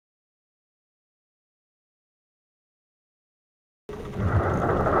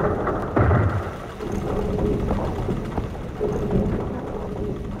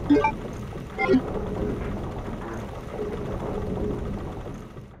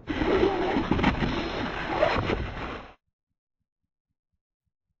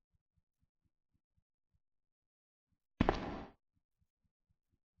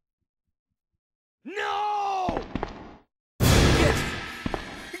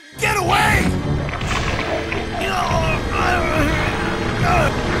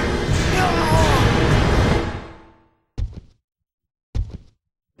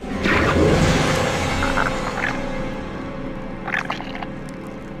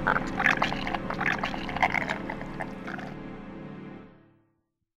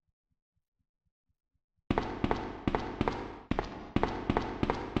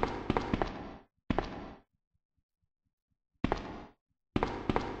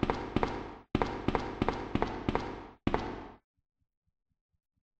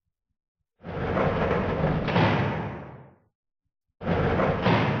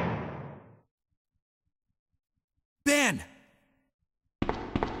Ben!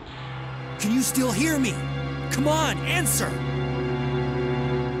 Can you still hear me? Come on, answer!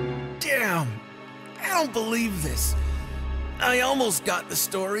 Damn! I don't believe this. I almost got the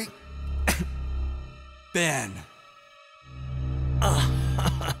story. Ben.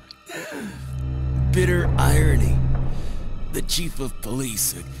 Bitter irony. The chief of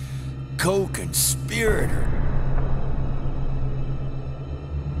police, a co-conspirator.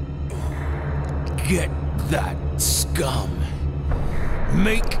 Get that scum.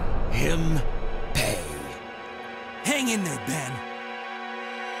 Make him pay. Hang in there, Ben.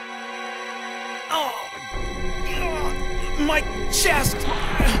 Oh, my chest!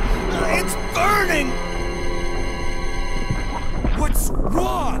 It's burning! What's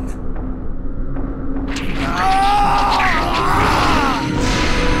wrong?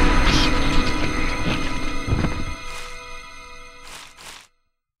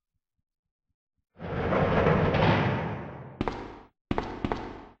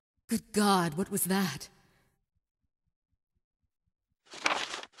 Good God, what was that?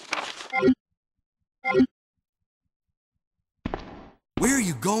 Where are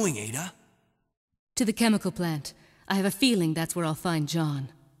you going, Ada? To the chemical plant. I have a feeling that's where I'll find John.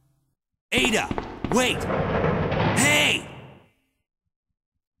 Ada! Wait! Hey!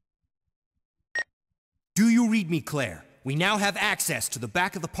 Do you read me, Claire? We now have access to the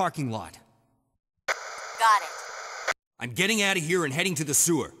back of the parking lot. Got it. I'm getting out of here and heading to the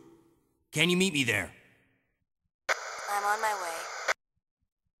sewer. Can you meet me there? I'm on my way.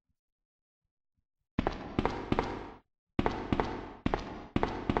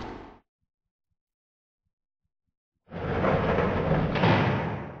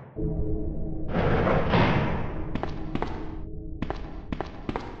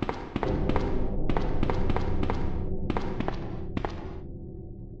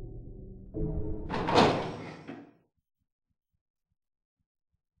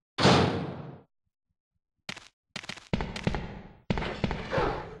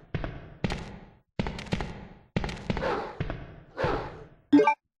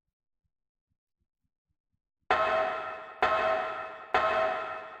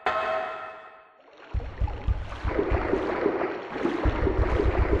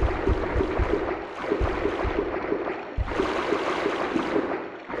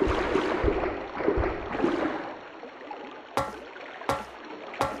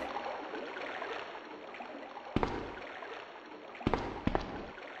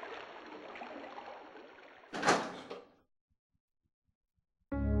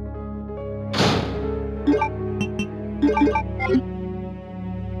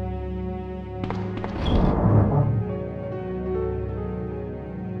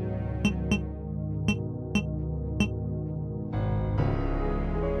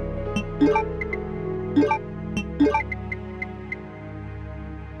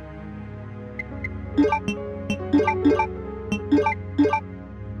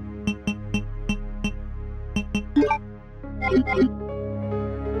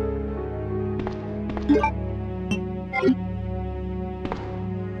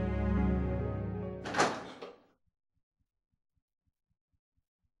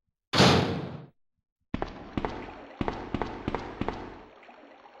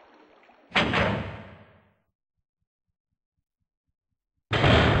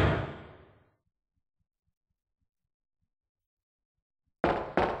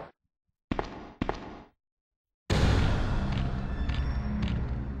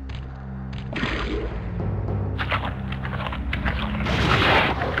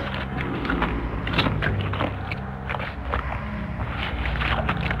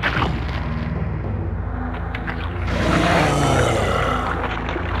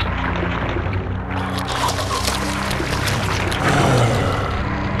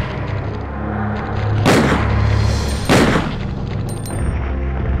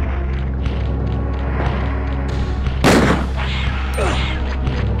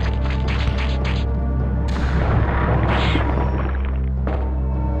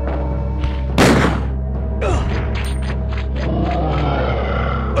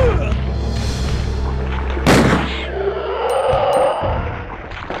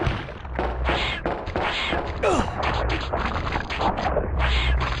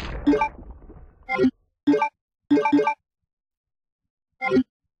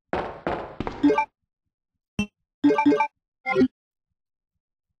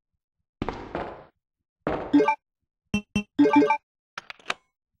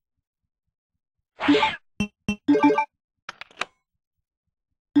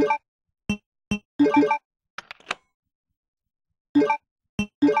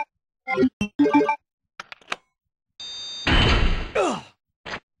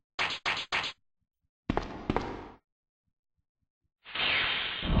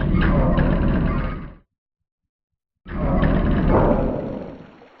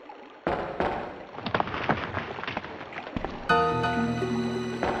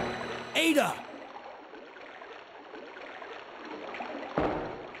 Ada!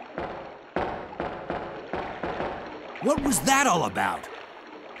 What was that all about?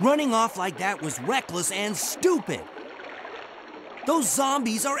 Running off like that was reckless and stupid. Those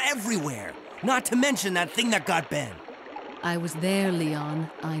zombies are everywhere, not to mention that thing that got Ben. I was there, Leon.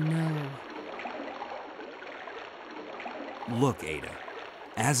 I know. Look, Ada,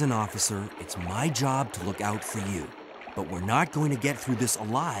 as an officer, it's my job to look out for you. But we're not going to get through this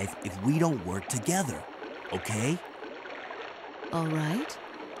alive if we don't work together, okay? All right.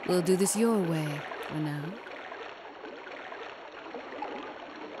 We'll do this your way for now.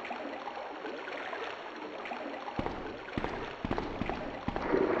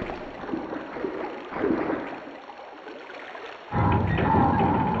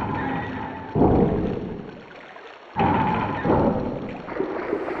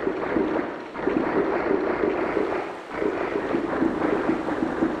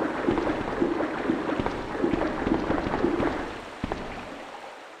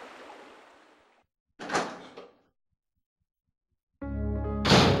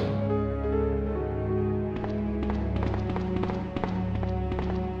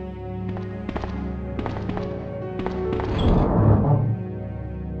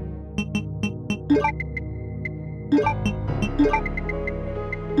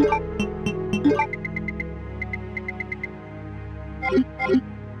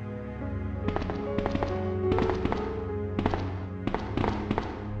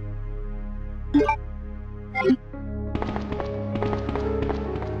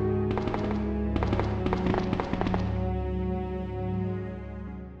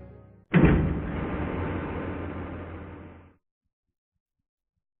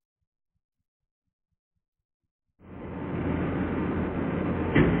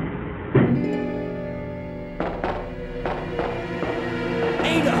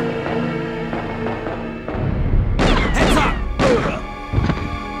 Ada! Heads up!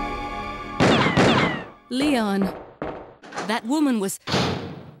 Leon, that woman was...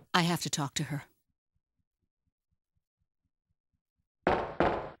 I have to talk to her.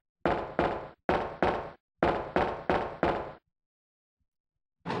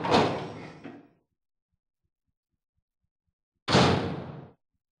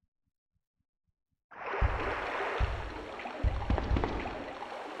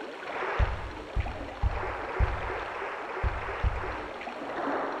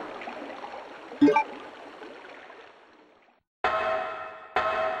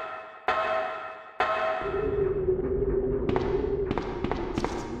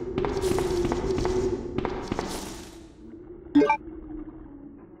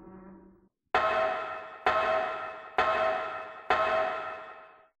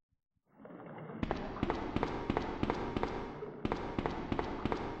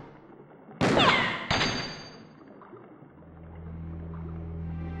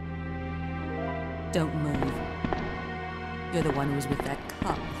 Don't move. You're the one who was with that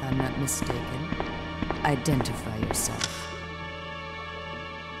cop, if I'm not mistaken. Identify yourself.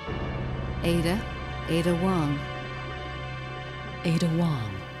 Ada? Ada Wong. Ada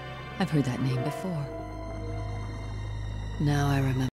Wong. I've heard that name before. Now I remember.